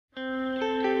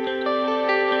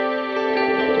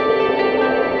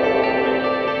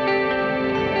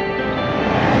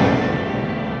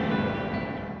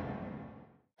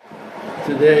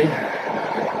Today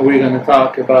we're going to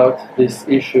talk about this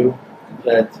issue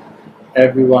that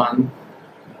everyone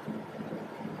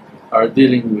are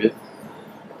dealing with,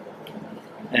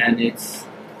 and it's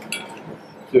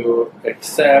to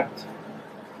accept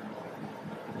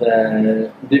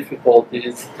the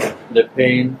difficulties, the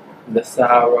pain, the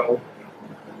sorrow,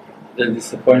 the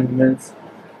disappointments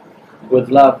with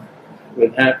love,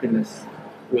 with happiness,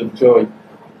 with joy,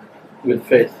 with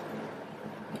faith.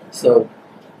 So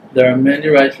there are many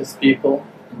righteous people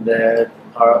that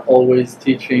are always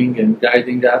teaching and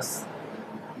guiding us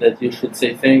that you should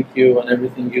say thank you on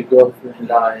everything you go through in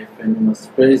life, and you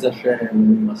must praise HaShem, and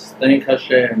you must thank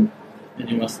HaShem, and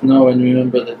you must know and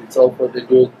remember that it's all for the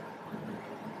good.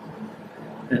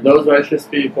 And those righteous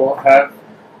people have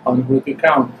on who to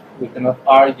count. We cannot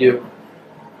argue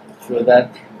for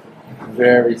that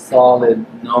very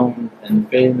solid, known and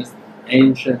famous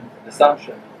ancient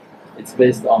assumption. It's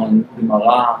based on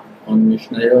Gemara, on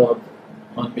Mishnayot,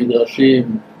 on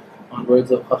Midrashim, on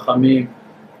words of Chachamim,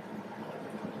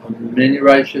 on many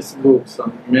righteous books,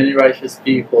 on many righteous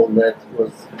people that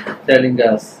was telling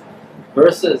us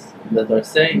verses that are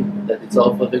saying that it's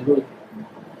all for the good.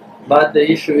 But the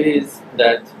issue is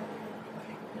that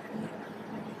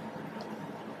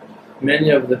many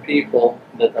of the people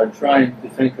that are trying to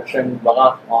thank Hashem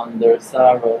Barach on their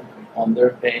sorrow, on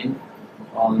their pain,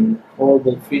 on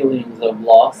horrible feelings of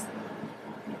loss,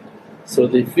 so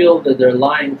they feel that they're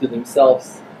lying to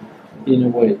themselves in a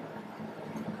way.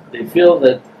 They feel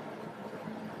that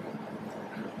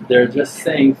they're just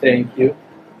saying thank you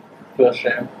to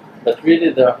Hashem, but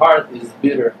really their heart is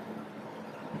bitter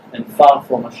and far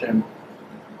from Hashem.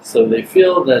 So they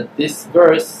feel that this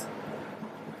verse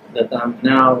that I'm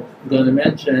now going to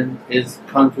mention is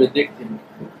contradicting,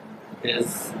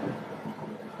 is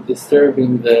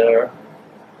disturbing their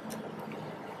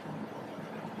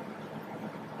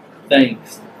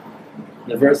thanks.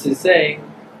 The verse is saying,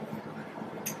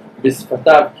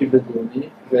 "Bisfatav kibeduni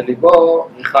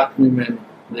velibo richak mimeni."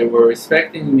 They were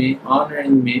respecting me,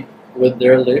 honoring me with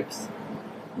their lips,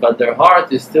 but their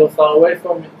heart is still far away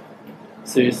from me.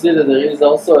 So you see that there is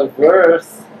also a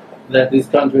verse that is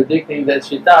contradicting that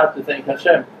shita to thank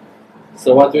Hashem.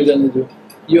 So what we're going to do?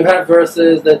 You have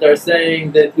verses that are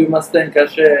saying that you must thank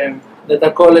Hashem, that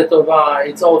hakol letovah,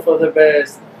 it's all for the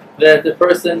best, that the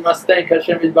person must thank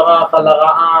Hashem yitbarach al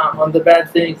hara'ah, on the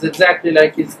bad things, exactly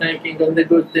like he's thanking on the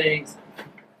good things.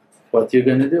 What are you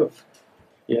going to do?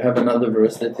 You have another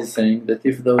verse that is saying that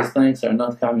if those thanks are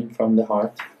not coming from the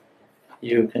heart,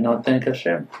 you cannot thank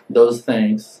Hashem. Those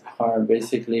thanks are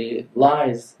basically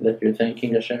lies that you're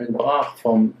thanking Hashem yitbarach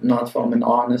from, not from an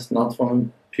honest, not from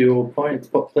a pure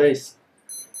place.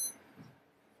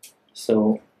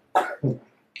 So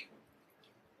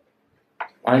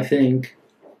I think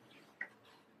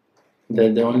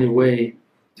that the only way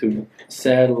to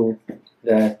settle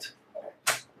that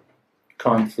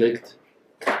conflict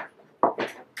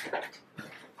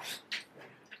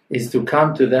is to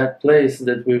come to that place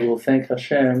that we will thank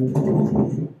Hashem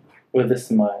with a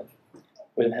smile,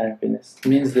 with happiness. It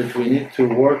means that we need to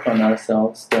work on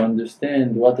ourselves to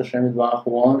understand what Hashem Yitbarach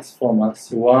wants from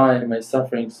us. Why am I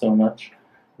suffering so much?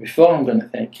 Before I'm going to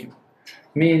thank Him.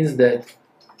 Means that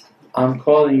I'm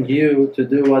calling you to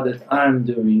do what that I'm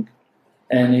doing,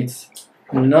 and it's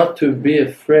not to be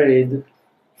afraid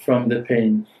from the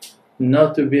pain,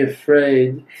 not to be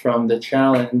afraid from the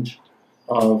challenge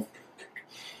of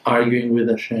arguing with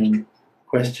Hashem,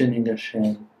 questioning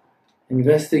Hashem,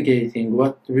 investigating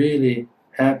what really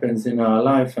happens in our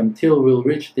life until we'll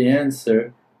reach the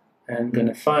answer and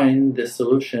gonna find the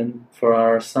solution for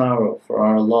our sorrow, for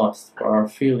our loss, for our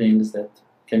feelings that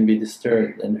can be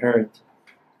disturbed and hurt.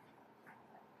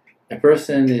 A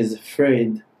person is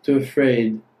afraid, too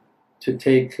afraid to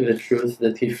take the truth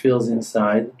that he feels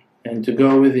inside and to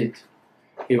go with it.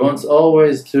 He wants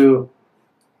always to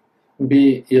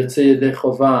be Yotzei Yedei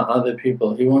Chova, other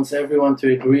people. He wants everyone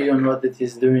to agree on what it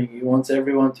is doing. He wants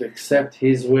everyone to accept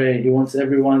his way. He wants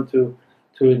everyone to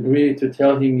agree, to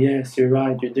tell him, yes, you're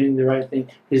right, you're doing the right thing.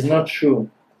 He's not sure.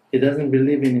 He doesn't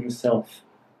believe in himself.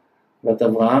 But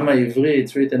Avraham HaIvri,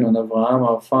 it's written on Avraham,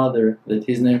 our father, that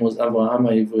his name was Avraham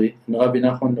HaIvri. And Rabbi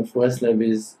Nachman of Breslev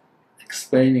is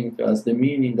explaining to us the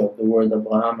meaning of the word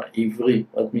Avraham HaIvri.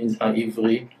 What means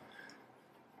HaIvri?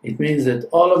 It means that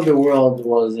all of the world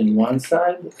was in one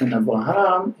side, and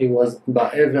Abraham, he was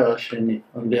Ba'ever Hasheni,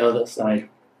 on the other side.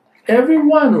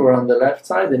 Everyone were on the left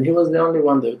side, and he was the only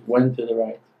one that went to the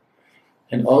right.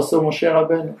 And also Moshe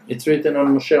Rabbeinu. It's written on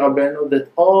Moshe Rabbeinu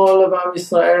that all of Am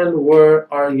Yisrael were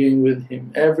arguing with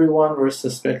him. Everyone were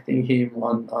suspecting him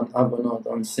on avonot,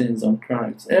 on sins, on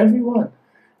crimes. Everyone.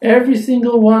 Every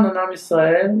single one in Am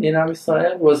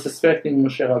Yisrael was suspecting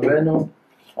Moshe Rabbeinu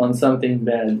on something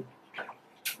bad.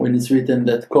 When it's written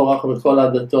that Korach and Kol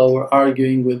Adato were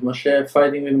arguing with Moshe,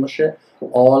 fighting with Moshe,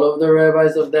 all of the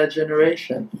rabbis of that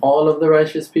generation, all of the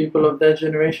righteous people of that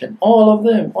generation, all of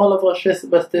them, all of Rosh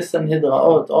Bastei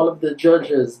Sanhedraot, all of the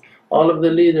judges, all of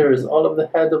the leaders, all of the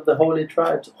head of the holy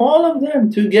tribes, all of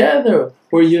them together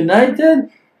were united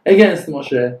against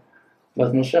Moshe.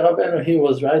 But Moshe Rabbeinu, he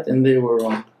was right and they were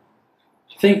wrong.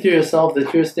 Think to yourself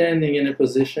that you're standing in a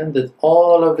position that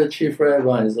all of the chief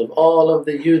rabbis of all of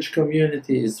the huge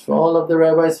communities, for all of the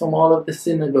rabbis from all of the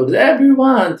synagogues,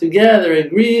 everyone together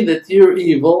agree that you're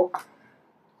evil,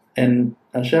 and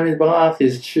HaShem Yitbarach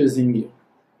is choosing you.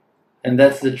 And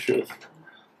that's the truth.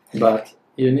 But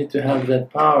you need to have that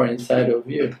power inside of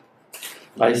you.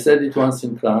 I said it once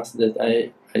in class that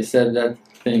I said that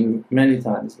thing many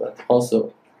times, but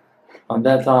also on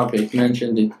that topic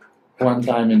mentioned it one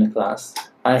time in a class.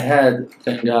 I had,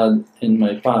 thank God, in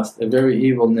my past, a very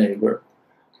evil neighbor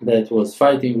that was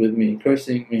fighting with me,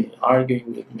 cursing me,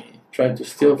 arguing with me, trying to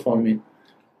steal from me.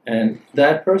 And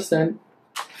that person,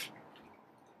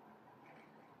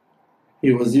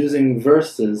 he was using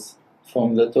verses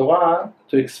from the Torah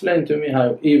to explain to me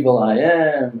how evil I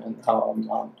am and how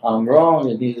I'm wrong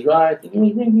and he's right. And he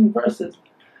was bringing verses.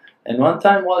 And one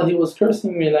time while he was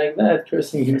cursing me like that,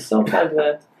 cursing himself like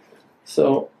that,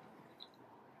 so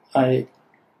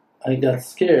I got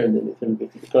scared a little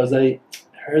bit because I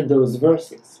heard those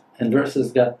verses, and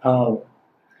verses got power.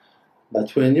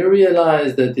 But when you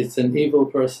realize that it's an evil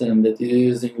person that is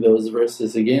using those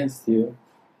verses against you,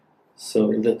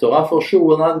 so the Torah for sure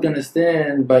will not going to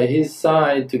stand by his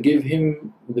side to give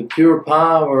him the pure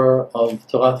power of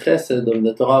Torah Chesed, of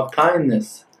the Torah of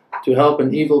kindness, to help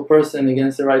an evil person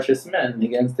against a righteous man,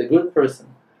 against a good person.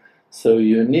 So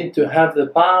you need to have the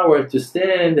power to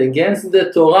stand against the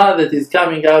Torah that is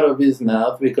coming out of his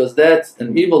mouth, because that's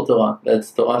an evil Torah. That's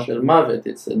Torah Shel Mavet.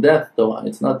 It's a death Torah.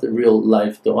 It's not a real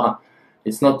life Torah.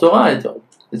 It's not Torah at all.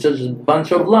 It's just a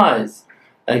bunch of lies.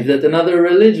 Like that another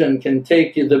religion can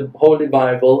take the Holy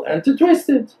Bible and to twist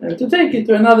it and to take it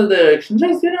to another direction.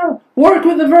 Just, work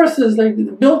with the verses, like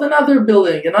build another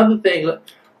building, another thing,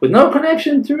 with no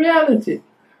connection to reality.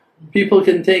 People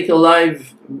can take a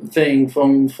live thing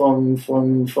from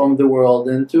the world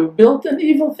and to build an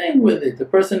evil thing with it. A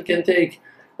person can take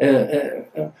a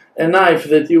knife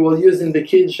that you will use in the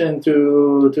kitchen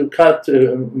to cut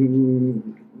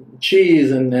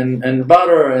cheese and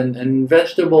butter and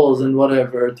vegetables and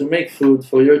whatever to make food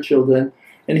for your children,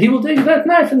 and he will take that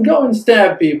knife and go and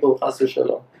stab people, chas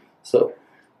v'shalom. So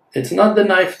it's not the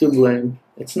knife to blame,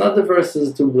 it's not the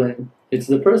verses to blame, it's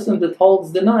the person that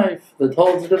holds the knife, that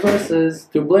holds the verses,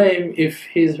 to blame if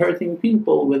he's hurting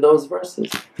people with those verses.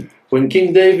 When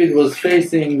King David was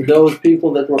facing those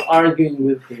people that were arguing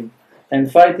with him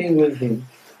and fighting with him,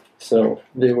 so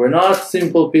they were not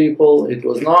simple people, it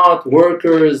was not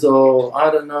workers or, I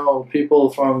don't know,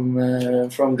 people from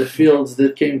the fields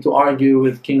that came to argue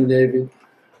with King David.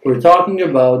 We're talking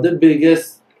about the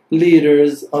biggest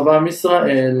leaders of Am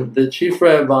Yisrael, the chief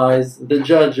rabbis, the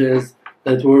judges,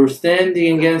 that were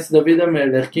standing against David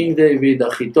HaMelech, King David,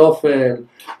 Achitophel,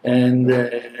 and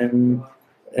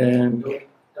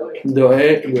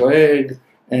Doeg,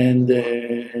 and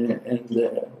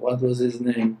what was his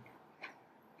name?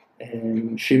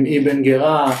 Shim'i ben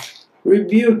Gera,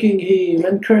 rebuking him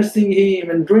and cursing him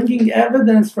and bringing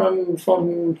evidence from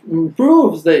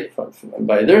proofs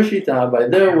by their shita, by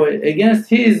their way, against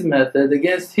his method,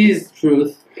 against his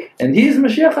truth, and he's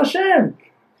Mashiach HaShem.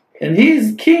 And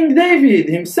he's King David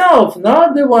himself,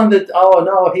 not the one that, oh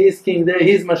no, he's King David,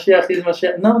 he's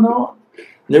Mashiach. No.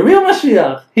 The real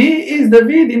Mashiach, he is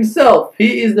David himself.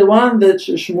 He is the one that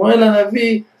Shmuel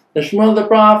HaNavi, the Shmuel the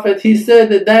prophet, he said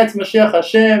that that's Mashiach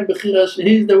HaShem,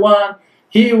 he's the one,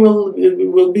 he will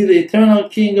be the eternal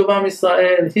king of Am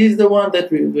Yisrael. He's the one that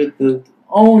will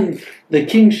own the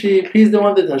kingship. He's the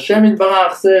one that HaShem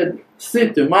Yitbarach said,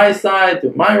 sit to my side, to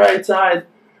my right side.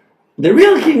 The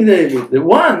real King David, the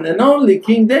one and only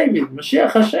King David,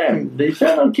 Mashiach HaShem, the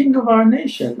eternal king of our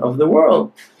nation, of the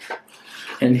world.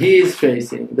 And he is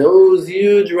facing those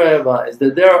huge rabbis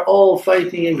that they're all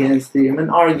fighting against him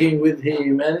and arguing with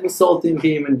him and insulting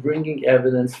him and bringing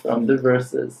evidence from the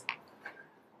verses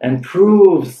and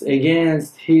proofs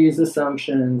against his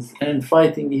assumptions and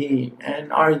fighting him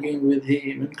and arguing with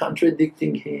him and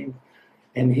contradicting him.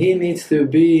 And he needs to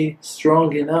be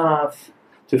strong enough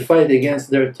to fight against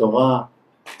their Torah,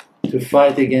 to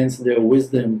fight against their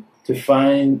wisdom, to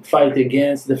fight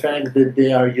against the fact that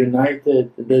they are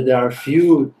united, that there are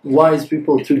few wise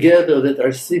people together that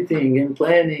are sitting and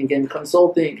planning and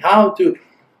consulting how to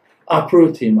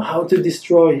uproot him, how to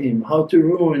destroy him, how to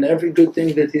ruin every good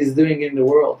thing that he's doing in the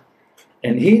world.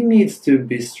 And he needs to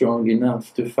be strong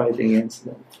enough to fight against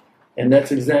them. And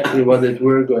that's exactly what that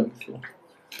we're going through.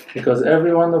 Because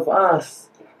every one of us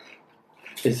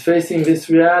is facing this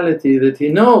reality that he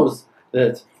knows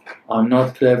that I'm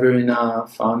not clever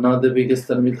enough, I'm not the biggest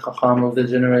Talmid Chacham of the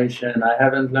generation, I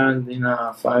haven't learned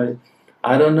enough,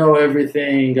 I don't know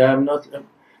everything, I'm not...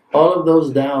 All of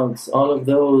those doubts, all of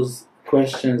those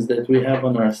questions that we have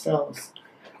on ourselves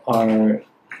are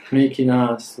making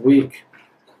us weak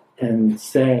and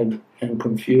sad and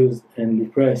confused and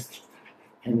depressed.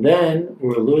 And then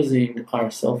we're losing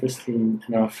our self-esteem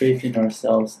and our faith in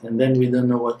ourselves, and then we don't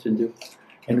know what to do.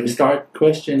 And we start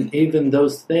questioning even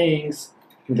those things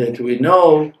that we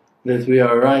know that we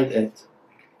are right at.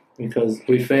 Because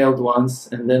we failed once,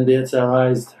 and then the Yetzer Hara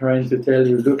is trying to tell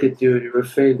you, look at you, you're a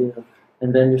failure.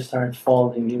 And then you start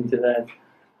falling into that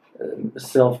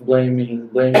self-blaming,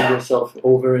 blaming yourself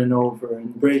over and over,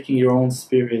 and breaking your own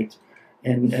spirit,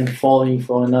 and falling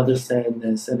for another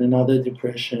sadness, and another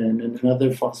depression, and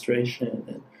another frustration.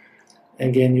 And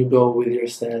again you go with your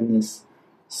sadness.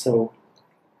 So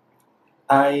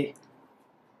I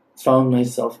found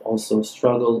myself also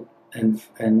struggle and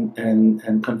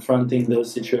confronting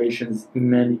those situations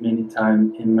many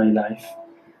times in my life.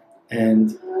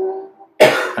 And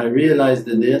I realized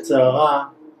that the Yetzer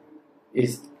Hara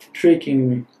is tricking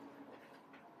me.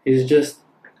 He's just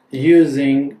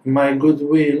using my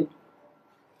goodwill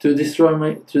to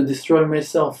destroy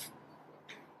myself.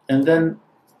 And then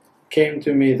came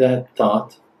to me that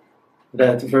thought,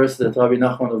 that verse that Rabbi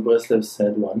Nachman of Breslev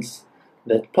said once,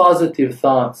 that positive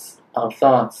thoughts are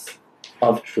thoughts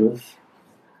of truth,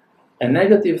 and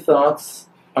negative thoughts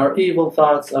are evil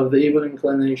thoughts of the evil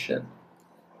inclination.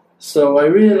 So I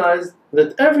realized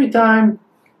that every time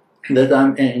that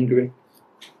I'm angry,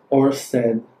 or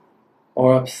sad,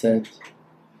 or upset,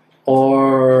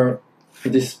 or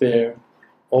despair,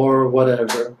 or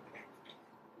whatever,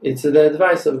 it's the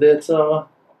advice of the Yetzer Hara,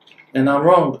 and I'm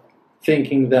wrong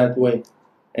thinking that way,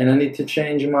 and I need to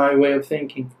change my way of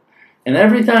thinking. And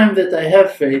every time that I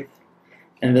have faith,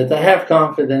 and that I have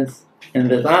confidence,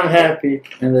 and that I'm happy,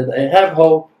 and that I have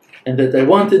hope, and that I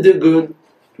want to do good,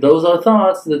 those are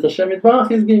thoughts that HaShem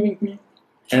Yitbarach is giving me,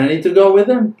 and I need to go with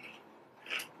them.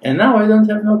 And now I don't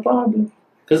have no problem,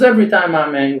 because every time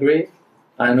I'm angry,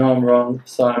 I know I'm wrong,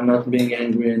 so I'm not being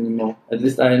angry anymore. At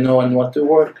least I know on what to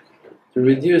work, to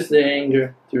reduce the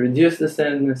anger, to reduce the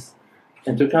sadness,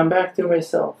 and to come back to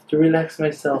myself, to relax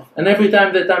myself. And every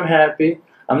time that I'm happy,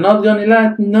 I'm not going to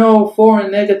let no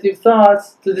foreign negative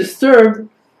thoughts to disturb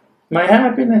my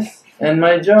happiness and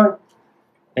my joy.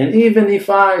 And even if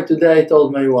today I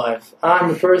told my wife,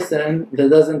 I'm a person that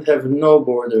doesn't have no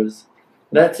borders.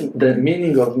 That's the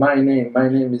meaning of my name. My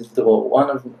name is Dror.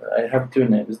 I have two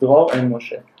names, Dror and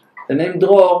Moshe. The name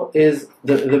Dror is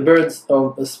the birds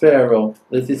of a sparrow.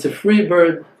 That it's a free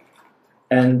bird.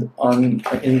 And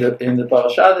in the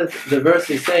parasha, the verse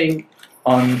is saying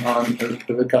on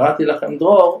V'karati lachem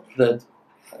Dror that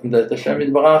Hashem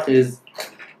Yitbarach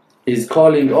is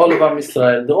calling all of Am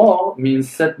Yisrael. Dror means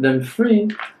set them free.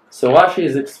 So Rashi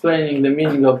is explaining the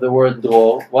meaning of the word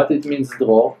Dror, what it means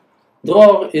Dror.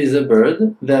 Dror is a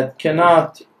bird that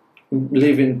cannot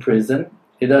live in prison.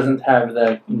 It doesn't have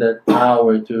that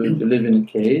power to live in a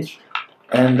cage.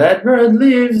 And that bird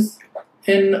lives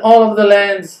in all of the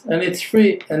lands, and it's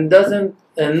free, and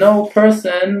no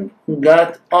person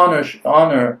got ownership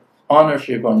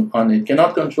on it,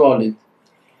 cannot control it.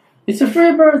 It's a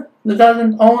free bird that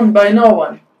doesn't owned by no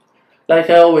one. Like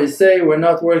I always say, we're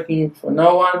not working for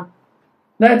no one.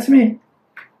 That's me.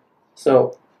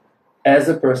 So, as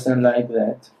a person like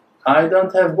that, I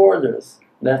don't have borders.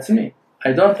 That's me.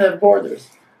 I don't have borders.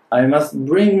 I must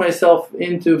bring myself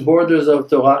into borders of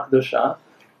Torah Kedosha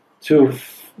to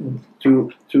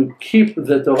keep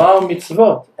the Torah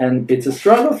mitzvot. And it's a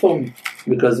struggle for me,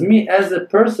 because me as a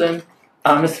person,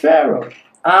 I'm a sparrow.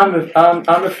 I'm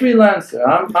a freelancer.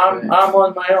 I'm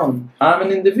on my own. I'm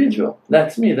an individual.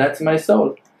 That's me. That's my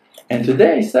soul. And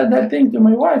today I said that thing to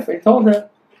my wife. I told her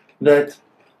that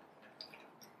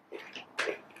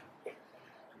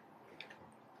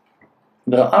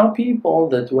there are people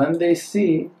that when they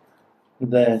see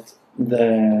that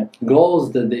the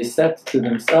goals that they set to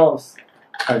themselves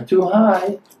are too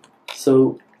high,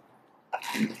 so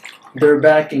they're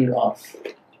backing off.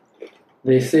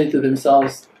 They say to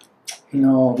themselves,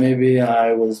 no, maybe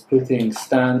I was putting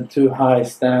too high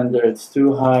standards,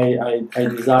 too high, I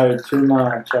desired too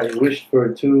much, I wished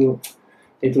for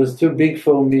it was too big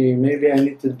for me, maybe I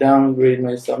need to downgrade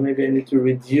myself, maybe I need to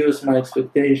reduce my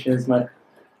expectations.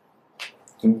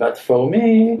 But for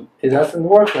me, it doesn't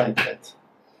work like that.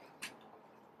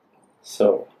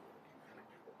 So,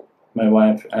 my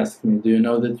wife asked me, do you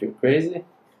know that you're crazy?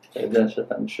 I said,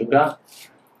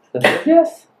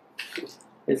 yes,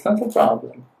 it's not a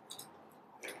problem.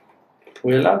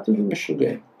 We're allowed to be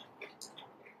meshugay.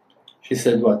 She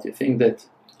said, what, you think that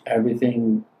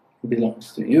everything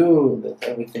belongs to you, that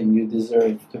everything you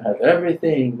deserve to have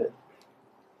everything? That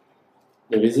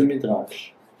there is a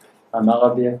midrash. Amar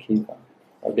Rabbi Akiva.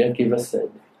 Rabbi Akiva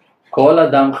said, Kol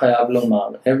Adam chayav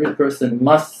lomar, every person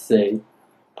must say,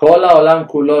 Kol ha'olam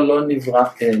kulo lo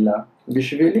nivra ela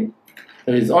bishvili.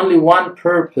 There is only one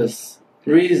purpose,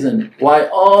 reason why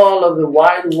all of the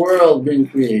wide world been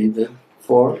created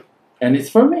for, and it's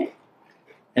for me.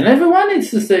 And everyone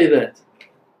needs to say that.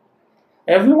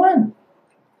 Everyone.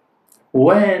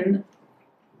 When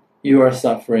you are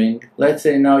suffering, let's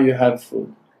say now you have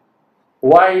food.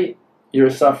 Why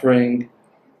you're suffering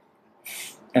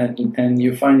and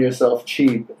you find yourself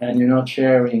cheap and you're not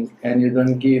sharing and you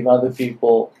don't give other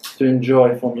people to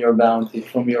enjoy from your bounty,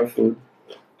 from your food?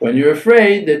 When you're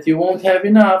afraid that you won't have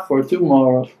enough for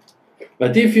tomorrow.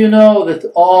 But if you know that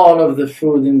all of the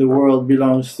food in the world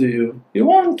belongs to you, you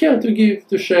won't care to give,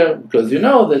 to share, because you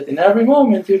know that in every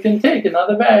moment you can take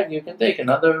another bag, you can take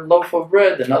another loaf of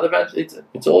bread, another bag,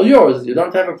 it's all yours, you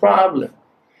don't have a problem.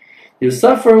 You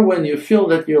suffer when you feel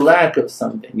that you lack of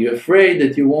something, you're afraid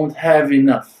that you won't have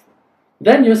enough.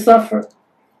 Then you suffer.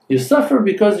 You suffer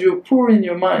because you're poor in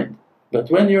your mind.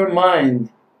 But when your mind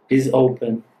is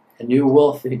open, and you're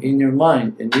wealthy in your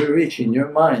mind, and you're rich in your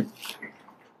mind,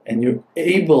 and you're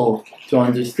able to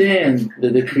understand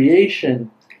that the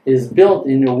creation is built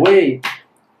in a way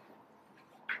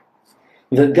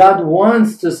that God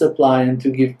wants to supply and to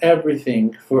give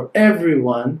everything for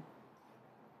everyone,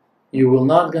 you will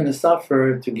not going to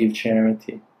suffer to give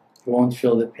charity. You won't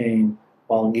feel the pain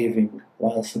while giving,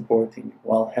 while supporting,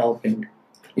 while helping,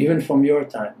 even from your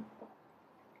time.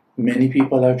 Many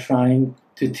people are trying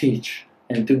to teach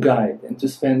and to guide and to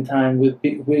spend time with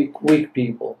weak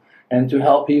people and to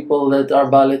help people that are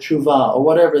Baalei Tshuva or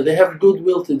whatever. They have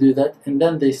goodwill to do that, and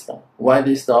then they stop. Why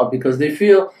they stop? Because they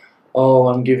feel, oh,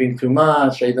 I'm giving too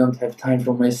much, I don't have time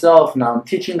for myself, now I'm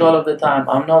teaching all of the time,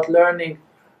 I'm not learning.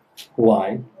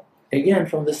 Why? Again,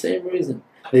 from the same reason.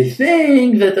 They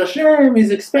think that HaShem is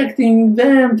expecting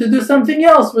them to do something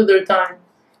else with their time.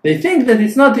 They think that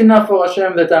it's not enough for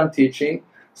HaShem that I'm teaching.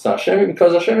 So HaShem,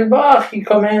 because HaShem Yitbarach, He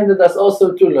commanded us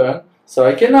also to learn. So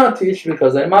I cannot teach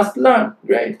because I must learn.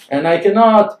 Great. And I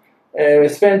cannot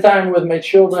spend time with my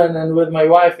children and with my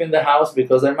wife in the house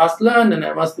because I must learn and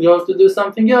I must go to do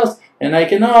something else. And I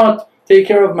cannot take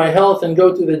care of my health and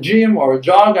go to the gym or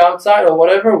jog outside or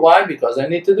whatever. Why? Because I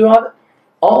need to do other.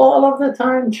 All of the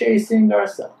time chasing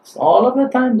ourselves. All of the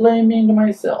time blaming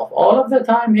myself. All of the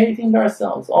time hating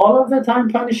ourselves. All of the time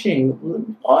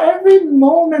punishing. Every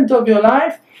moment of your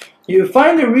life, you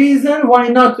find a reason why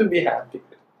not to be happy.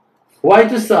 Why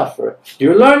to suffer?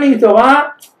 You're learning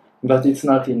Torah, but it's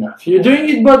not enough. You're doing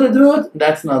it bodedut,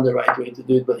 that's not the right way to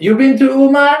do it. But you've been to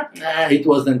Ummah, it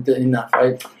wasn't enough.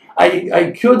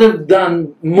 I could have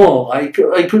done more. I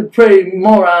could pray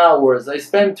more hours. I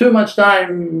spent too much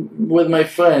time with my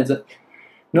friends.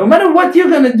 No matter what you're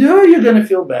going to do, you're going to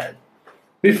feel bad.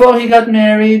 Before he got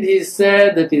married, he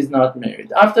said that he's not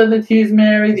married. After that he's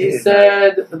married, he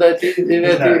said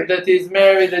that he's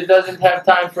married, that doesn't have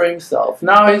time for himself.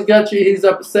 Now he's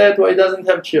upset why he doesn't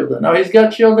have children. Now he's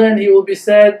got children, he will be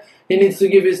sad, he needs to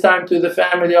give his time to the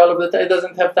family all of the time, he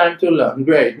doesn't have time to learn.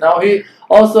 Great. Now he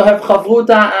also have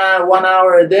chavruta, 1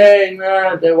 hour a day,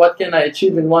 what can I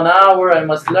achieve in 1 hour? I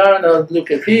must learn.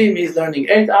 Look at him, he's learning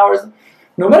 8 hours.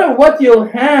 No matter what you'll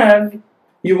have,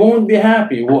 you won't be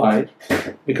happy. Why?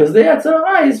 Because the Yetzer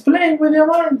Hara is playing with your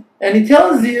mind. And he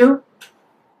tells you,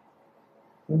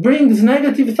 brings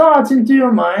negative thoughts into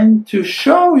your mind to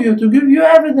show you, to give you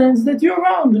evidence that you're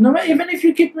wrong. Even if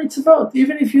you keep mitzvot,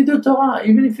 even if you do Torah,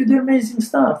 even if you do amazing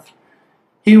stuff,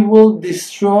 he will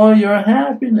destroy your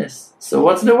happiness. So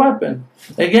what's the weapon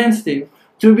against him?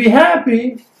 To be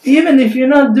happy, even if you're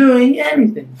not doing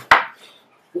anything.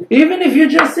 Even if you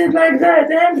just sit like that,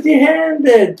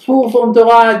 empty-handed, full from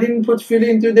Torah, didn't put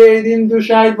tefillin today, didn't do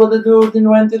shayit bodedut, didn't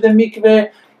went to the mikveh,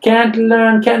 can't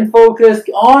learn, can't focus,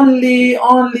 only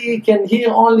can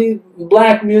hear only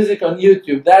black music on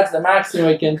YouTube. That's the maximum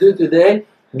I can do today.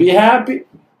 Be happy.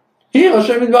 Here,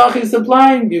 HaShem Yitbarach is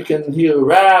supplying. You can hear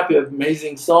rap, you have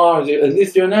amazing songs, at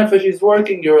least your nefesh is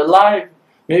working, you're alive.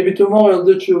 Maybe tomorrow you'll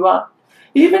do tshuva.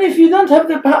 Even if you don't have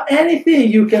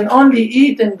anything, you can only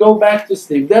eat and go back to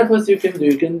sleep. That's what you can do.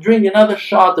 You can drink another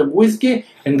shot of whiskey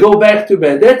and go back to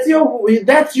bed.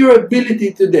 That's your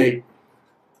ability today.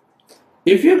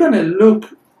 If you're going to look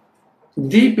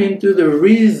deep into the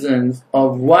reasons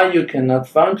of why you cannot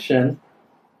function,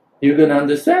 you're going to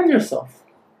understand yourself.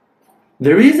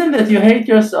 The reason that you hate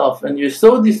yourself and you're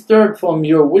so disturbed from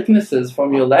your weaknesses,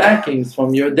 from your lackings,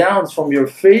 from your downs, from your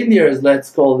failures,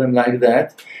 let's call them like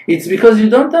that, it's because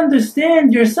you don't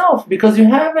understand yourself, because you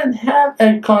haven't had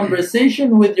a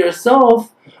conversation with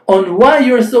yourself on why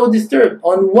you're so disturbed,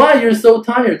 on why you're so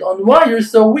tired, on why you're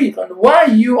so weak, on why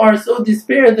you are so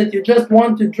despaired that you just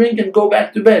want to drink and go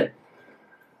back to bed.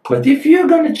 But if you're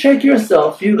going to check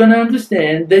yourself, you're going to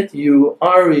understand that you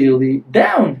are really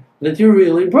down, that you're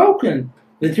really broken,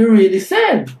 that you're really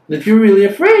sad, that you're really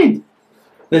afraid,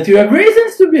 that you have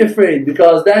reasons to be afraid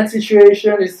because that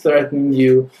situation is threatening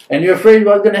you, and you're afraid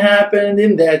what's going to happen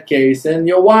in that case, and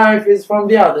your wife is from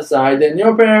the other side, and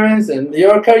your parents, and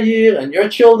your career, and your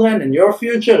children, and your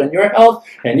future, and your health,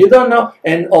 and you don't know,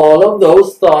 and all of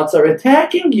those thoughts are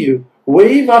attacking you,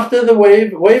 wave after the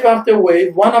wave, wave after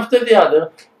wave, one after the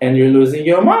other, and you're losing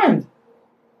your mind.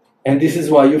 And this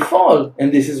is why you fall,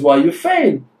 and this is why you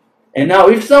fail. And now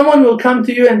if someone will come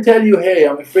to you and tell you, hey,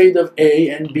 I'm afraid of A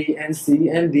and B and C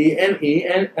and D and E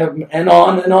and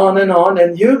on and on and on,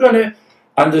 and you're going to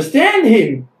understand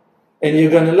him, and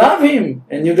you're going to love him,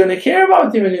 and you're going to care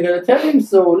about him, and you're going to tell him,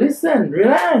 so listen,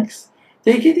 relax,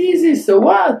 take it easy, so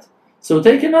what? So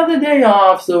take another day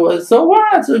off, so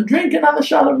what? So drink another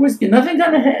shot of whiskey, nothing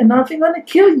gonna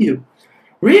kill you.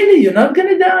 Really, you're not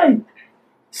gonna die.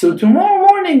 So tomorrow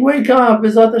morning, wake up,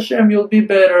 Bezat HaShem, you'll be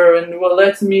better, and well,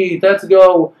 let's meet, let's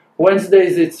go.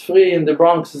 Wednesdays it's free in the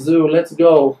Bronx Zoo, let's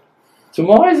go.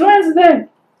 Tomorrow is Wednesday.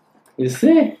 You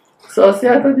see? So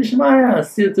Siyata Dishmaya,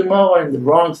 see you tomorrow in the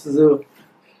Bronx Zoo.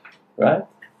 Right?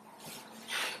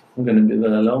 I'm gonna be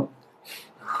there alone.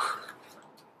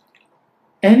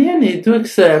 And you need to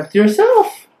accept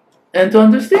yourself, and to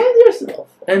understand yourself,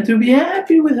 and to be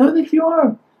happy with who that you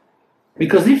are.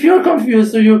 Because if you're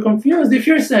confused, so you're confused. If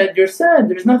you're sad, you're sad.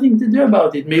 There's nothing to do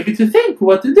about it. Maybe to think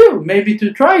what to do. Maybe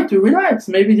to try to relax.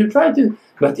 Maybe to try to...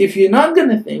 But if you're not going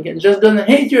to think and just going to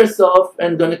hate yourself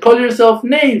and going to call yourself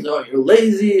names, or you're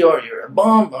lazy, or you're a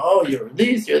bum, or you're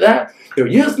this, you're that, you're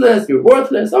useless, you're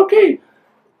worthless, okay.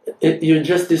 You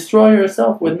just destroy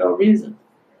yourself with no reason.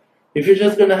 If you're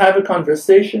just going to have a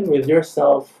conversation with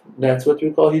yourself, that's what we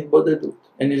call hitbodedut.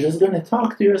 And you're just going to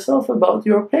talk to yourself about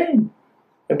your pain,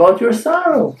 about your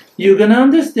sorrow. You're going to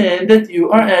understand that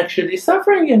you are actually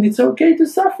suffering, and it's okay to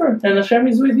suffer. And HaShem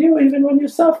is with you even when you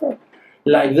suffer.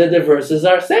 Like the verses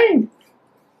are saying.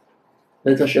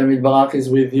 That HaShem Yitbarach is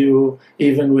with you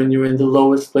even when you're in the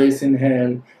lowest place in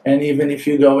hell, and even if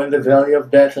you go in the valley of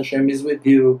death, HaShem is with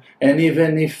you, and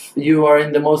even if you are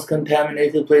in the most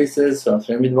contaminated places, so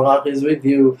HaShem Yitbarach is with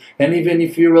you, and even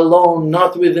if you're alone,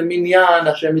 not with the minyan,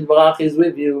 HaShem Yitbarach is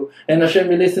with you, and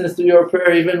HaShem listens to your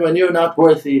prayer even when you're not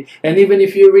worthy, and even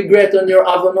if you regret on your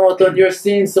avonot, on your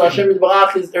sins, so HaShem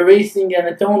Yitbarach is erasing and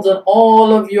atones on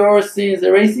all of your sins,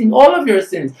 erasing all of your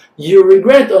sins. You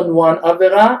regret on one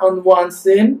avera, on one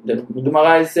sin. The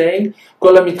Gemara is saying,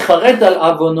 "Kol hamitcharet al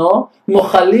avono,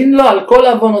 mochalin lo al kol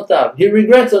avonotav." He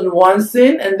regrets on one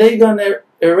sin, and they're gonna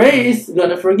erase,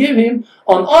 gonna forgive him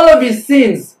on all of his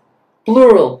sins,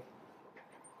 plural.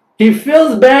 He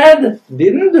feels bad,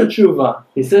 didn't do tshuva.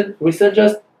 We said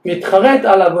just mitcharet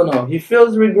al avono. He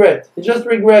feels regret. He just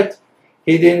regret.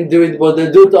 He didn't do it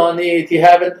bodedut on it. He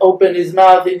haven't opened his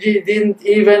mouth. He didn't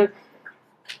even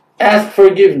ask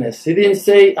forgiveness. He didn't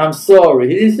say, I'm sorry.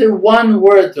 He didn't say one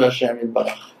word to HaShem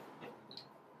Yitbarach.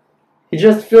 He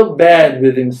just felt bad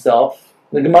with himself.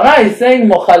 The Gemara is saying,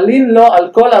 Mochalin lo al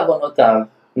kol avonotav.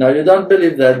 Now you don't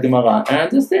believe that Gemara. I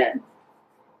understand.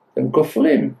 You're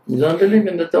kofrim. You don't believe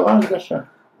in the Torah Kedusha.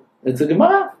 It's a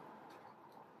Gemara.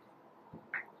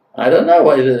 I don't know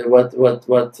what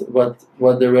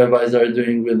the rabbis are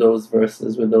doing with those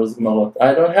verses, with those Gemarot.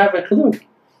 I don't have a clue.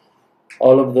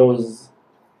 All of those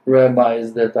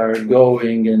rabbis that are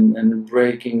going and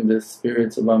breaking the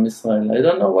spirits of Am Yisrael. I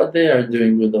don't know what they are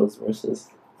doing with those verses.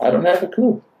 I don't have a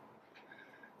clue.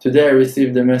 Today I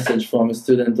received a message from a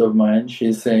student of mine.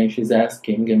 She's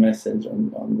asking a message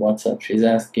on WhatsApp. She's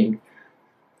asking,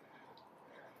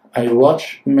 I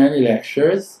watch many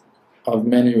lectures of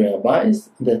many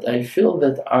rabbis that I feel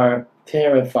that are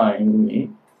terrifying me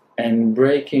and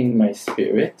breaking my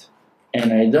spirit.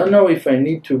 And I don't know if I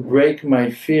need to break my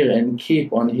fear and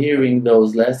keep on hearing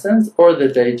those lessons, or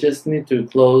that I just need to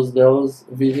close those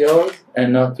videos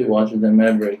and not to watch them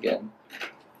ever again.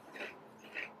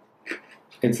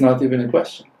 It's not even a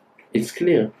question. It's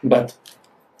clear. But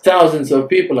thousands of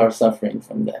people are suffering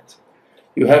from that.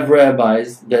 You have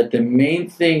rabbis that the main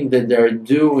thing that they're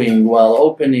doing while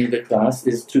opening the class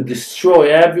is to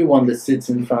destroy everyone that sits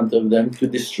in front of them, to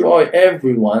destroy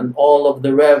everyone, all of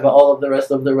the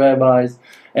rest of the rabbis,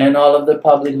 and all of the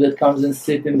public that comes and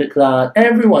sit in the class,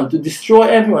 everyone, to destroy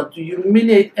everyone, to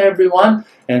humiliate everyone.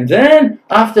 And then,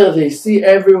 after they see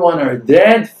everyone are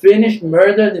dead, finished,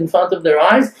 murdered in front of their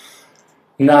eyes,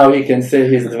 now he can say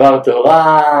his Dvar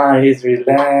Torah, he's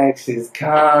relaxed, he's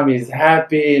calm, he's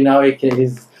happy, now he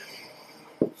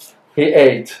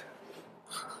ate.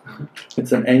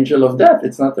 It's an angel of death,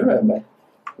 it's not the rabbi.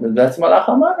 That's Malach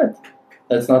HaMavet,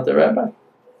 that's not the rabbi.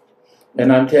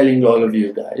 And I'm telling all of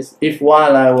you guys, if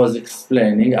while I was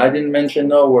explaining, I didn't mention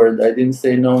no word, I didn't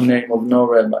say no name of no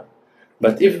rabbi,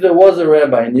 but if there was a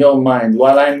rabbi in your mind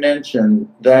while I mentioned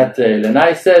that tale, and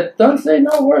I said, don't say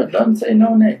no word, don't say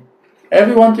no name,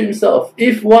 everyone to himself.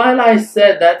 If while I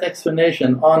said that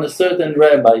explanation on a certain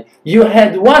rabbi, you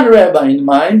had one rabbi in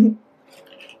mind,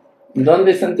 don't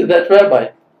listen to that rabbi.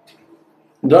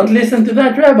 Don't listen to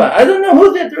that rabbi. I don't know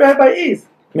who that rabbi is.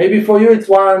 Maybe for you it's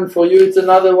one, for you it's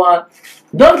another one.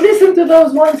 Don't listen to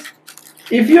those ones.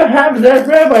 If you have that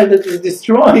rabbi that is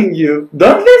destroying you,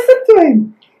 don't listen to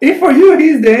him. If for you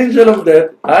he's the angel of death,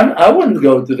 I wouldn't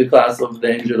go to the class of the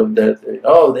angel of death.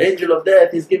 Oh, the angel of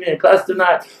death, he's giving a class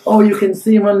tonight. Oh, you can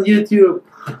see him on YouTube.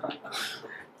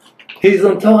 He's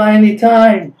on Torah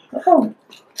anytime. Oh,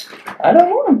 I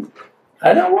don't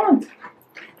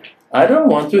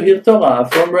want to hear Torah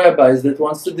from rabbis that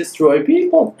wants to destroy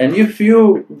people. And if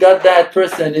you got that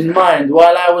person in mind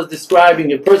while I was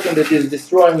describing a person that is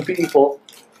destroying people,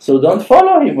 so don't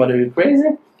follow him. What, are you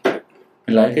crazy?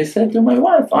 Like I said to my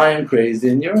wife, I am crazy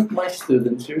and you're my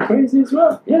students, you're crazy as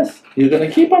well. Yes, you're going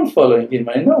to keep on following him,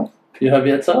 I know. You have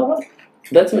Yetzer Hara.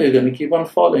 That's why you're going to keep on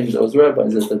following those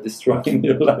rabbis that are destroying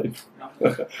your life.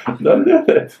 Don't do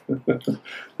that.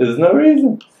 There's no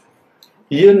reason.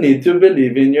 You need to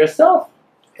believe in yourself.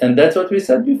 And that's what we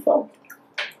said before.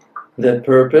 The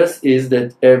purpose is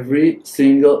that every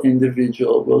single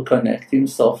individual will connect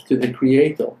himself to the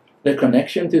Creator. The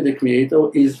connection to the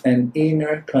Creator is an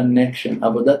inner connection.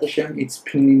 Avodat Hashem, it's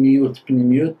pnimiut.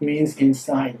 Pnimiut means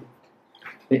inside.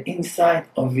 The inside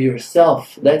of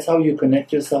yourself. That's how you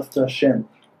connect yourself to Hashem.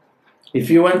 If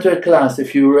you went to a class,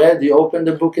 if you opened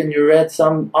a book and you read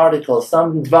some article,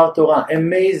 some Dvar Torah,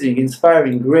 amazing,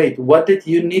 inspiring, great. What did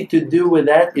you need to do with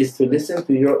that is to listen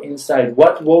to your inside.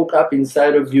 What woke up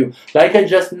inside of you? Like I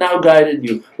just now guided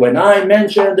you. When I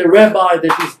mentioned the rabbi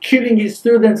that is killing his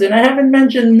students, and I haven't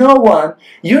mentioned no one,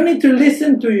 you need to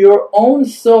listen to your own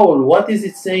soul. What is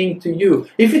it saying to you?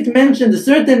 If it mentioned a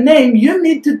certain name, you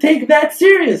need to take that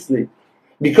seriously.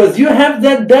 Because you have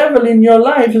that devil in your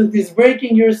life that is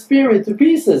breaking your spirit to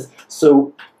pieces.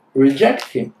 So reject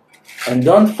him and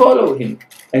don't follow him.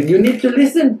 And you need to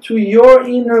listen to your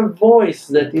inner voice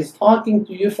that is talking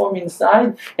to you from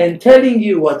inside and telling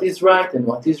you what is right and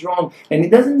what is wrong. And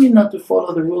it doesn't mean not to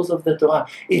follow the rules of the Torah.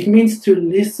 It means to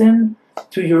listen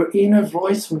to your inner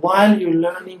voice while you're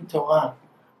learning Torah.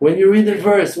 When you read a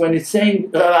verse, when it's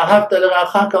saying,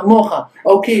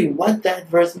 okay, what that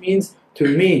verse means to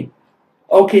me.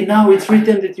 Okay, now it's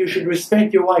written that you should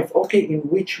respect your wife. Okay, in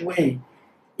which way?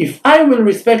 If I will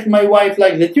respect my wife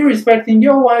like that you're respecting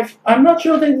your wife, I'm not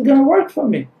sure that it's going to work for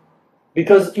me.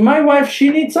 Because my wife,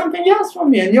 she needs something else from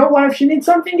me. And your wife, she needs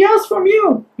something else from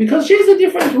you. Because she's a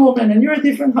different woman and you're a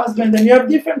different husband. And you have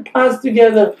different paths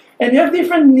together. And you have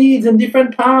different needs and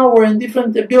different power and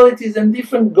different abilities and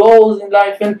different goals in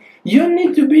life. And you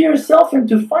need to be yourself and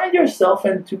to find yourself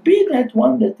and to be that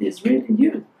one that is really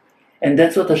you. And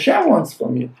that's what Hashem wants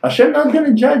from you. Hashem not going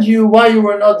to judge you why you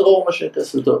were not Dror Moshe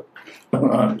Kasuto.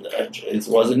 It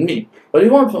wasn't me. What do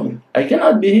you want from me? I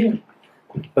cannot be him.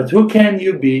 But who can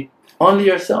you be? Only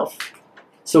yourself.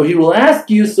 So he will ask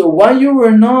you, so why you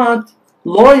were not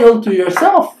loyal to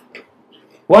yourself?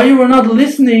 Why you were not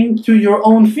listening to your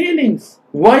own feelings?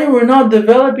 Why you were not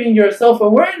developing your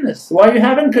self-awareness? Why you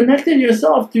haven't connected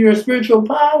yourself to your spiritual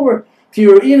power, to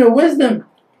your inner wisdom?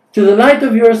 To the light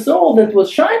of your soul that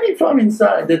was shining from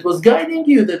inside, that was guiding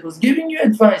you, that was giving you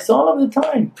advice all of the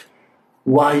time.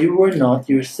 Why you were not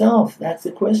yourself? That's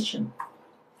the question.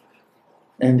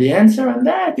 And the answer on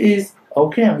that is,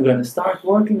 okay, I'm going to start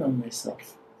working on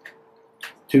myself.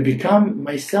 To become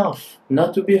myself,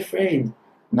 not to be afraid,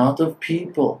 not of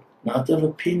people, not of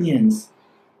opinions,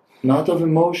 not of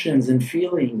emotions and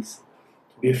feelings.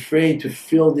 Be afraid, to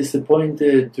feel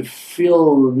disappointed, to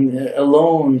feel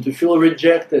alone, to feel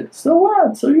rejected. So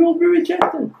what? So you will be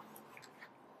rejected.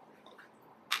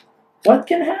 What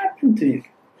can happen to you?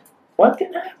 What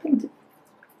can happen to you?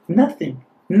 Nothing.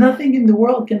 Nothing in the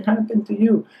world can happen to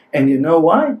you. And you know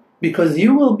why? Because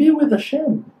you will be with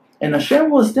Hashem. And Hashem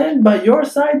will stand by your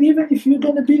side even if you're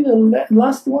going to be the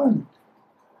last one.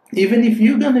 Even if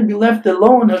you're going to be left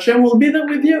alone, Hashem will be there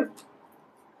with you.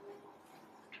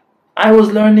 I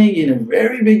was learning in a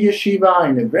very big yeshiva,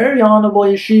 in a very honorable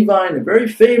yeshiva, in a very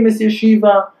famous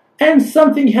yeshiva, and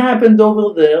something happened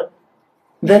over there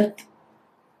that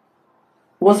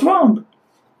was wrong.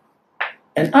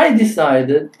 And I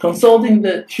decided, consulting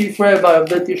the chief rabbi of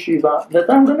that yeshiva, that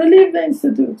I'm going to leave the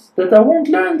institutes, that I won't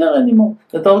learn there anymore,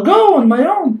 that I'll go on my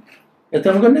own, that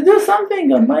I'm going to do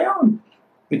something on my own,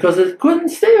 because I couldn't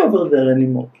stay over there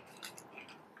anymore.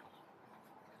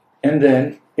 And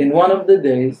then, in one of the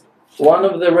days, one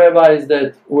of the rabbis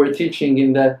that were teaching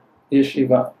in that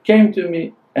yeshiva came to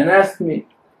me and asked me,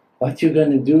 what you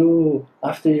going to do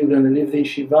after you're going to leave the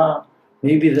yeshiva?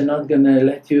 Maybe they're not going to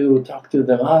let you talk to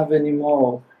the Rav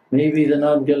anymore. Maybe they're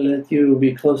not going to let you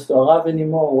be close to a Rav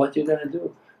anymore. What you going to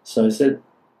do? So I said,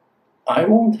 I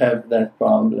won't have that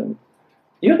problem.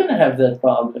 You're going to have that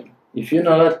problem. If you're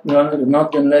not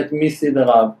going to let me see the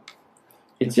Rav,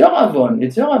 it's your avon,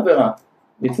 it's your avera.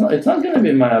 It's not going to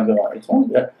be my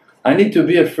avera. I need to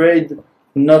be afraid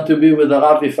not to be with the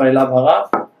Rav if I love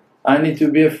Harav. I need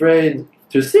to be afraid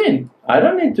to sin. I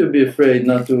don't need to be afraid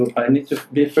I need to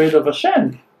be afraid of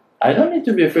Hashem. I don't need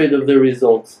to be afraid of the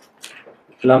results.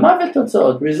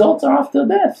 Results are after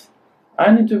death.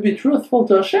 I need to be truthful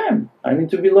to Hashem. I need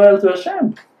to be loyal to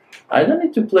Hashem. I don't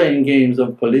need to play in games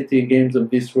of politics, games of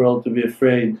this world to be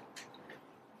afraid.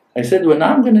 I said, when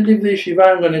I'm going to leave the yeshiva,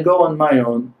 I'm going to go on my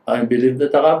own. I believe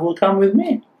that a Rav will come with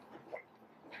me.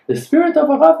 The spirit of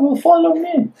a Rav will follow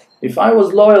me. If I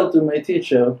was loyal to my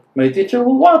teacher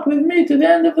will walk with me to the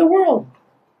end of the world.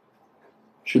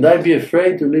 Should I be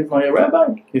afraid to leave my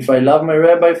rabbi? If I love my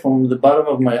rabbi from the bottom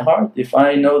of my heart, if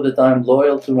I know that I'm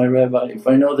loyal to my rabbi, if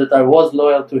I know that I was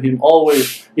loyal to him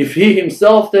always, if he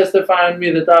himself testified on me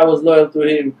that I was loyal to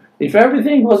him, if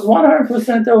everything was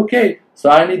 100% okay, so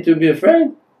I need to be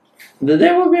afraid? That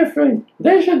they will be afraid.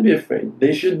 They should be afraid.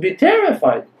 They should be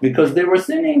terrified because they were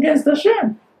sinning against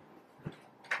Hashem.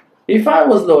 If I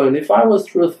was loyal, if I was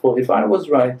truthful, if I was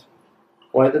right,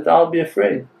 why did I be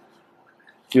afraid?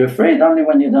 You're afraid only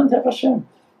when you don't have Hashem.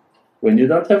 When you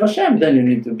don't have Hashem, then you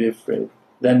need to be afraid.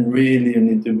 Then really you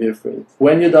need to be afraid.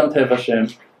 When you don't have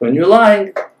Hashem, when you're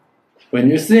lying, when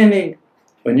you're sinning,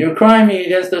 when you're crying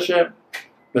against Hashem.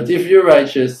 But if you're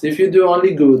righteous, if you do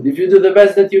only good, if you do the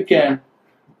best that you can,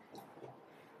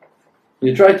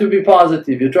 you try to be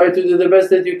positive, you try to do the best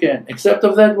that you can. Except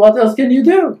of that, what else can you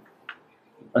do?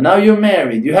 And now you're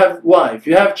married, you have wife,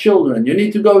 you have children, you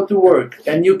need to go to work,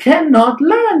 and you cannot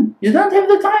learn. You don't have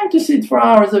the time to sit for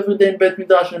hours every day in Bet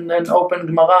Midrash and open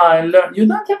Gemara and learn. You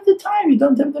don't have the time, you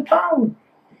don't have the power.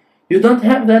 You don't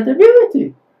have that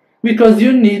ability. Because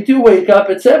you need to wake up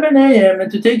at 7 a.m.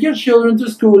 and to take your children to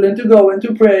school and to go and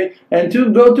to pray and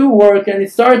to go to work, and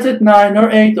it starts at 9 or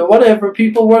 8 or whatever.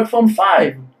 People work from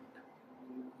 5.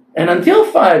 And until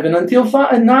 5, and until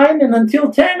 9, and until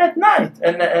 10 at night.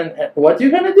 And what are you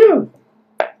going to do?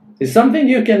 Is something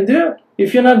you can do?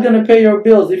 If you're not going to pay your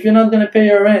bills, if you're not going to pay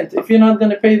your rent, if you're not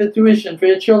going to pay the tuition for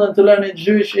your children to learn in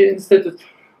Jewish institute,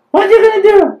 what are you going to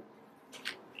do?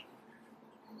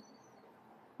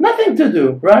 Nothing to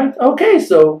do, right? Okay,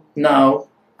 so now,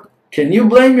 can you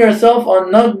blame yourself on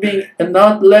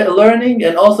not learning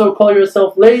and also call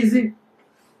yourself lazy?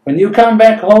 When you come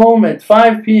back home at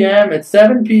 5 p.m., at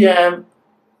 7 p.m.,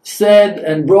 sad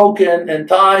and broken and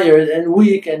tired and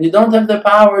weak, and you don't have the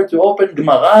power to open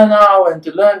Gemara now and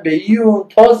to learn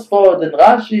Be'iyun, Tosfot, and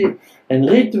Rashi, and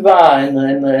Ritva,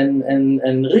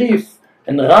 and Rif,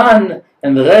 and Ran,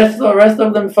 and the rest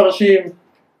of them Farshim,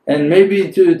 and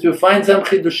maybe to find some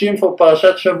Chidushim for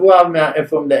Parashat Shavua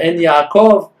from the En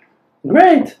Yaakov.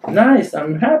 Great, nice,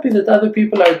 I'm happy that other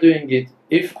people are doing it.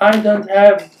 If I don't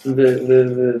have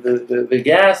the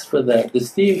gas for that, the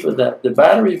steam for that, the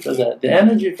battery for that, the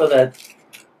energy for that,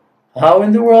 how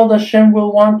in the world Hashem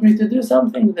will want me to do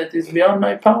something that is beyond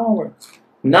my power?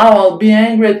 Now I'll be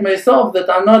angry at myself that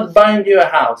I'm not buying you a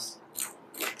house.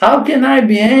 How can I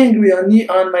be angry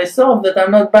on myself that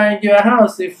I'm not buying you a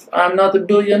house if I'm not a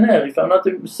billionaire, if I'm not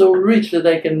so rich that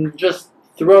I can just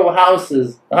throw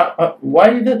houses?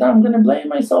 Why that I'm going to blame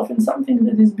myself in something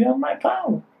that is beyond my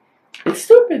power? It's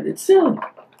stupid, it's silly.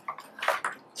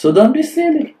 So don't be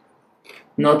silly.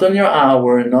 Not on your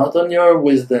hour, not on your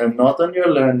wisdom, not on your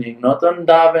learning, not on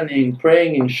davening,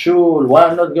 praying in shul. Why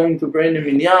I'm not going to pray in a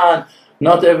minyan?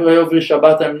 Not every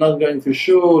Shabbat I'm not going to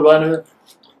shul.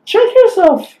 Check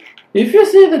yourself. If you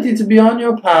see that it's beyond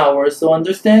your power, so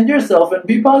understand yourself and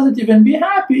be positive and be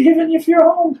happy even if you're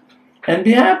home. And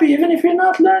be happy even if you're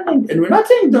not learning. And we're not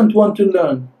saying don't want to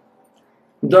learn.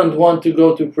 don't want to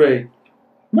go to pray.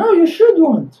 No, you should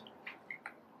want.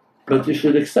 But you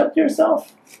should accept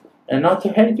yourself and not to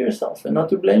hate yourself and not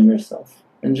to blame yourself.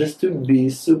 And just to be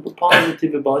super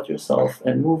positive about yourself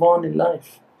and move on in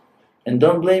life. And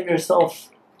don't blame yourself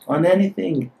on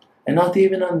anything. And not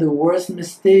even on the worst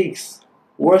mistakes,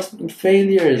 worst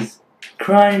failures,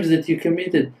 crimes that you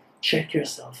committed. Check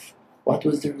yourself. What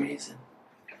was the reason?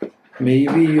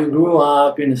 Maybe you grew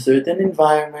up in a certain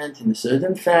environment, in a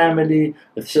certain family,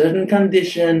 a certain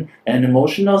condition, and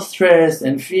emotional stress,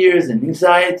 and fears, and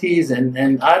anxieties,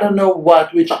 and I don't know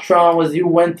which traumas you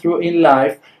went through in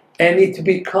life, and it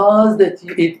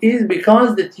is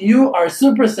because that you are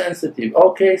super sensitive.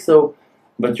 Okay, so,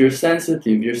 but you're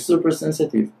sensitive, you're super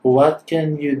sensitive. What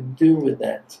can you do with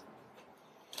that?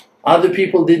 Other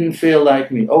people didn't feel like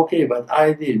me. Okay, but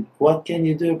I did. What can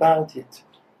you do about it?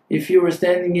 If you were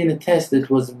standing in a test that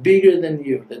was bigger than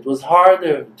you, that was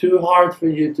too hard for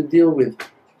you to deal with,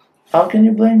 how can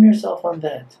you blame yourself on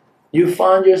that? You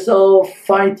found yourself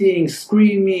fighting,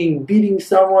 screaming, beating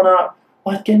someone up.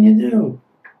 What can you do?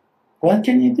 What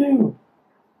can you do?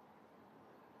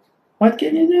 What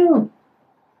can you do?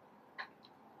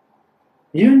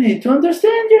 You need to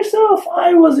understand yourself.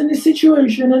 I was in a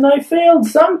situation and I failed.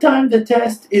 Sometimes the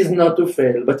test is not to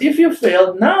fail. But if you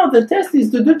failed, now the test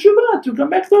is to do tshuva, to come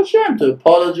back to HaShem, to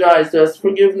apologize, to ask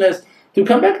forgiveness, to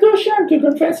come back to HaShem, to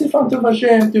confess in front of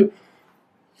HaShem,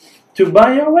 to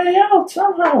buy your way out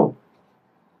somehow.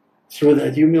 Through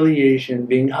that humiliation,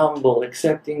 being humble,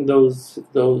 accepting those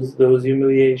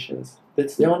humiliations.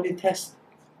 That's the only test.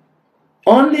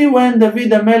 Only when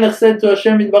David HaMelech said to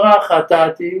HaShem Yitbarach,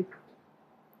 Chatati,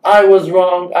 I was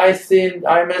wrong, I sinned,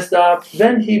 I messed up,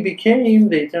 then he became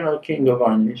the eternal king of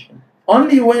our nation.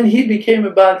 Only when he became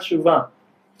a Baal Tshuva,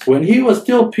 when he was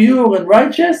still pure and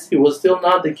righteous, he was still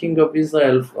not the king of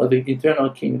Israel or the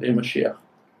eternal king, the Mashiach.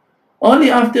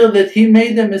 Only after that he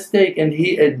made a mistake and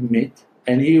he admit,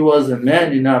 and he was a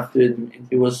man enough to admit,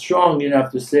 he was strong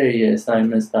enough to say, yes, I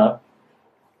messed up,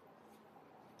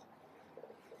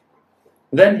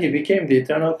 then he became the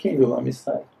eternal king of Am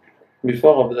Yisrael.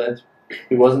 Before of that,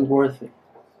 he wasn't worthy.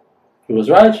 He was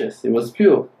righteous, he was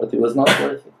pure, but he was not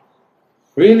worthy.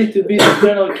 Really, to be the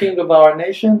eternal king of our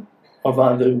nation, of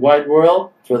the wide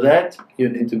world, for that, you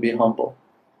need to be humble.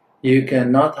 You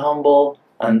cannot humble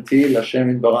until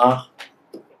Hashem Yitbarach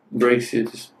breaks you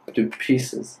to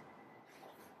pieces.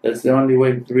 That's the only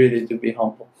way really to be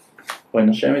humble. When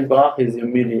Hashem Yitbarach is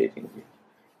humiliating you,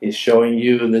 He's showing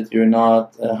you that you're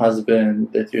not a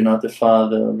husband, that you're not a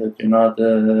father, that you're not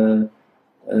a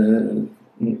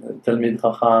Talmid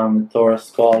Chacham, a Torah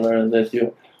scholar, that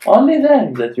you only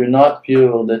then that you're not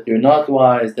pure, that you're not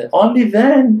wise, that only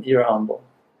then you're humble.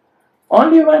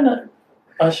 Only when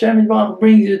Hashem Yitbarach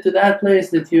brings you to that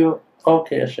place that you,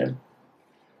 okay Hashem,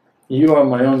 you are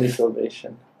my only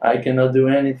salvation. I cannot do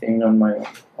anything on my own.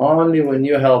 Only when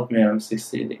you help me I'm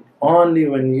succeeding. Only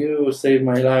when you save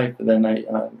my life then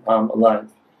I'm alive.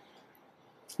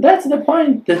 That's the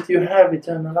point, that you have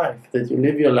eternal life, that you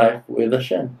live your life with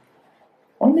Hashem.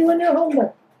 Only when you're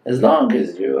humble. As long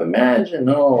as you imagine,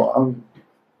 no, I'm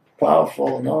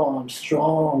powerful, no, I'm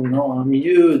strong, no, I'm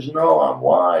huge, no, I'm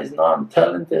wise, no, I'm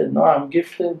talented, no, I'm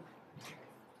gifted.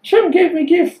 Hashem gave me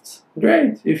gifts.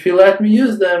 Great. If you let me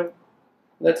use them,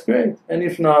 that's great. And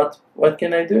if not, what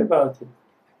can I do about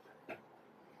it?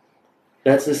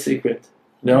 That's the secret.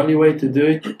 The only way to do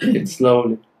it is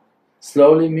slowly.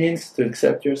 Slowly means to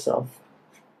accept yourself,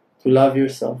 to love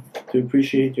yourself, to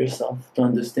appreciate yourself, to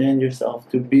understand yourself,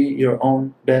 to be your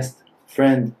own best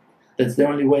friend. That's the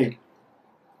only way.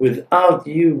 Without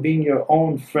you being your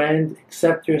own friend,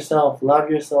 accept yourself,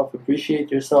 love yourself, appreciate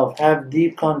yourself, have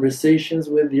deep conversations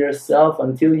with yourself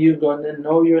until you're going to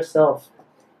know yourself.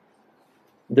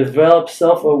 Develop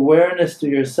self-awareness to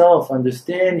yourself,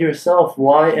 understand yourself.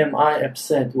 Why am I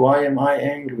upset? Why am I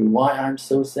angry? Why I'm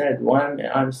so sad? Why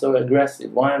I'm so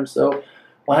aggressive? Why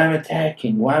I'm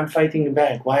attacking? Why I'm fighting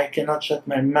back? Why I cannot shut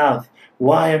my mouth?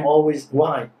 Why?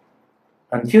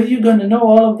 Until you're going to know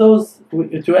all of those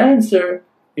to answer,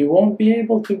 you won't be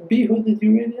able to be who that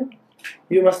you really are.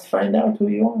 You must find out who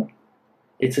you are.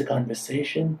 It's a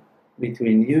conversation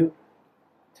between you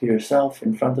to yourself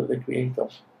in front of the Creator.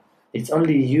 It's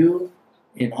only you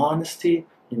in honesty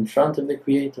in front of the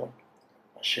Creator.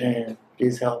 Hashem,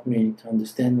 please help me to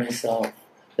understand myself,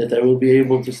 that I will be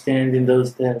able to stand in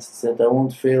those tests, that I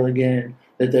won't fail again,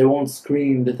 that I won't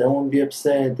scream, that I won't be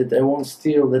upset, that I won't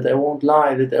steal, that I won't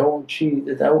lie, that I won't cheat,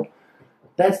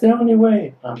 That's the only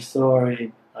way. I'm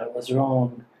sorry, I was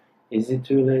wrong. Is it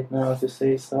too late now to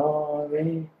say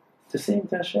sorry? To sing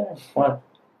to Hashem? What?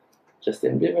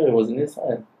 Justin Bieber was in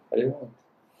Israel. What do you want?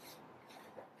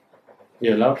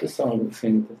 You're allowed to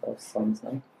sing those songs,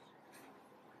 no?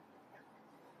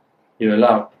 You're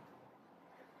allowed.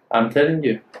 I'm telling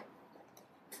you.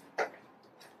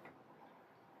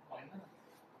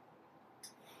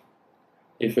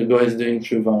 If a guy is doing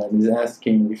tshuva and he's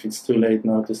asking if it's too late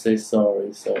now to say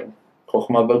sorry, so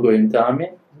Chochma Bagoyim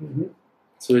Ta'amin,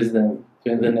 it's wisdom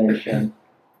between the nation.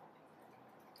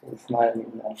 He's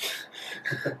smiling now.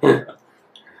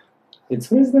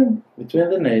 It's wisdom between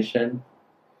the nation.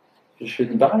 You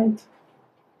should buy it.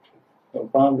 No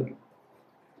problem.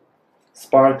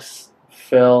 Sparks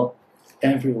fell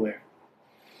everywhere.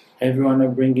 Everyone are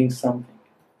bringing something.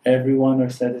 Everyone are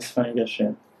satisfying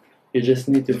HaShem. You just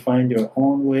need to find your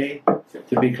own way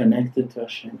to be connected to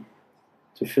HaShem,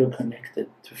 to feel connected,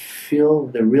 to feel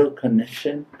the real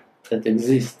connection that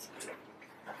exists,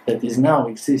 that is now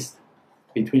exists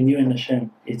between you and HaShem.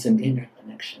 It's an inner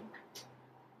connection.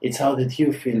 It's how that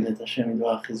you feel that HaShem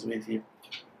Yitbarach is with you.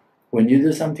 When you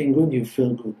do something good, you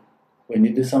feel good. When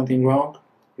you do something wrong,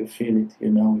 you feel it, you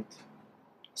know it.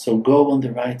 So go on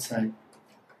the right side.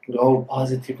 Go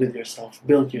positive with yourself.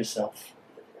 Build yourself.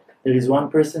 There is one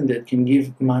person that can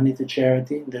give money to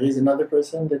charity. There is another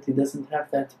person that he doesn't have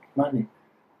that money.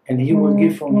 And he will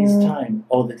give from his time,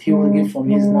 or that he will give from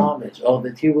his knowledge, or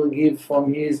that he will give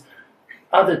from his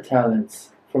other talents,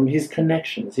 from his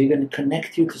connections. He's going to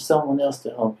connect you to someone else to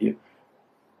help you.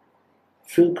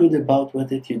 Feel good about what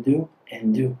that you do,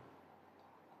 and do.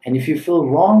 And if you feel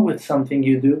wrong with something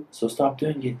you do, so stop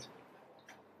doing it.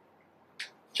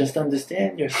 Just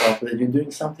understand yourself that you're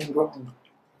doing something wrong.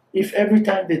 If every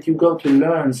time that you go to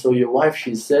learn, so your wife,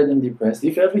 she's sad and depressed,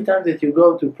 if every time that you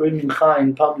go to pray mincha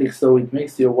in public, so it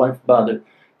makes your wife bothered,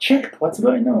 check what's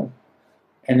going on.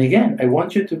 And again, I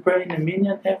want you to pray in a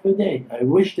minyan every day. I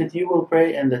wish that you will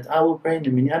pray and that I will pray in a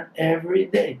minyan every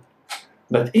day.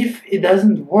 But if it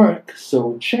doesn't work,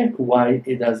 so check why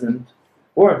it doesn't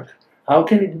work. How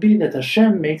can it be that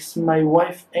HaShem makes my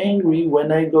wife angry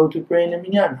when I go to pray in a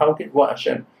minyan? How can, what,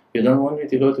 HaShem, you don't want me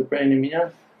to go to pray in a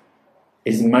minyan?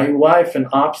 Is my wife an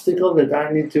obstacle that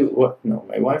I need to... What? No,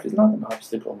 my wife is not an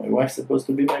obstacle. My wife's supposed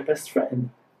to be my best friend.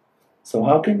 So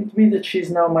how can it be that she's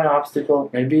now my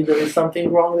obstacle? Maybe there is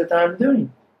something wrong that I'm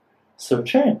doing. So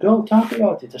check, go talk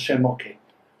about it. HaShem, okay.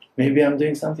 Maybe I'm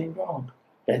doing something wrong.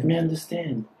 Let me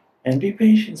understand. And be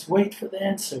patient. Wait for the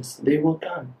answers. They will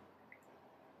come.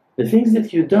 The things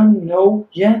that you don't know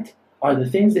yet are the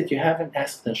things that you haven't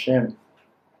asked HaShem.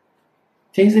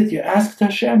 Things that you asked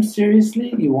HaShem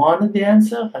seriously, you wanted the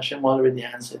answer, HaShem already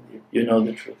answered you. You know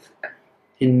the truth.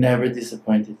 He never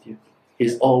disappointed you.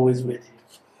 He's always with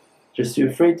you. Just you're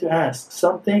afraid to ask.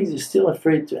 Some things you're still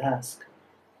afraid to ask.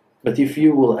 But if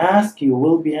you will ask, you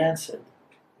will be answered.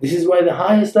 This is why the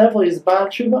highest level is Baal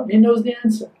Tshuva. He knows the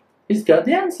answer. He's got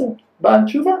the answer. Baal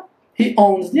Tshuva. He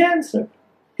owns the answer.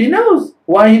 He knows.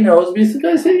 Why he knows?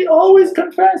 Because he always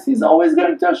confesses. He's always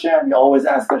going to HaShem. He always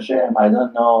asks HaShem, I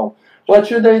don't know. What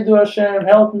should I do, HaShem?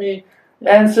 Help me.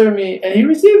 Answer me. And he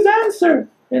receives answer.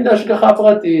 In the Ashgacha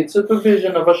Pratit,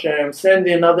 supervision of HaShem,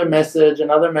 sending another message,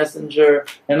 another messenger,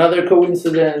 another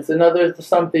coincidence, another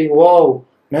something. Whoa.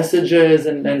 Messages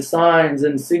and signs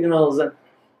and signals.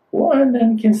 And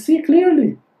then can see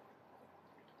clearly.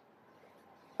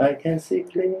 I can see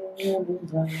clearly.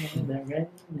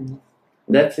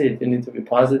 That's it. You need to be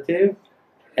positive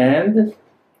and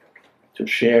to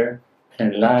share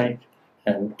and like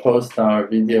and post our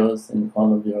videos in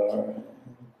all of your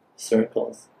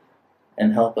circles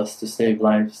and help us to save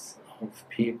lives of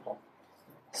people.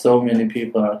 So many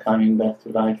people are coming back to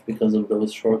life because of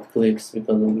those short clips,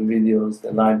 because of the videos,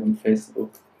 the live on Facebook.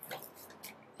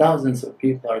 Thousands of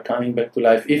people are coming back to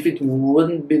life. If it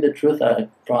wouldn't be the truth, I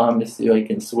promise you, I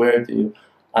can swear to you,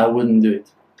 I wouldn't do it.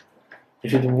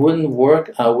 If it wouldn't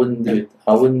work, I wouldn't do it.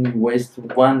 I wouldn't waste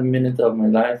 1 minute of my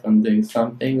life on doing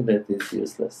something that is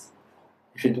useless.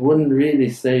 If it wouldn't really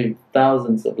save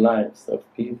thousands of lives of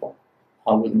people,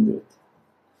 I wouldn't do it.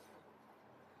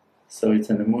 So it's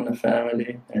an Emunah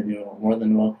family, and you're more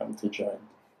than welcome to join.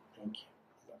 Thank you.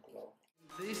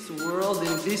 In this world,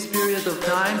 in this period of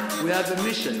time, we have a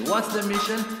mission. What's the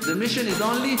mission? The mission is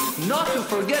only not to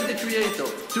forget the Creator,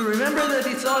 to remember that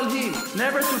it's all Him,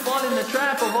 never to fall in the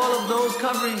trap of all of those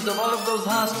coverings, of all of those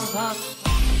husks.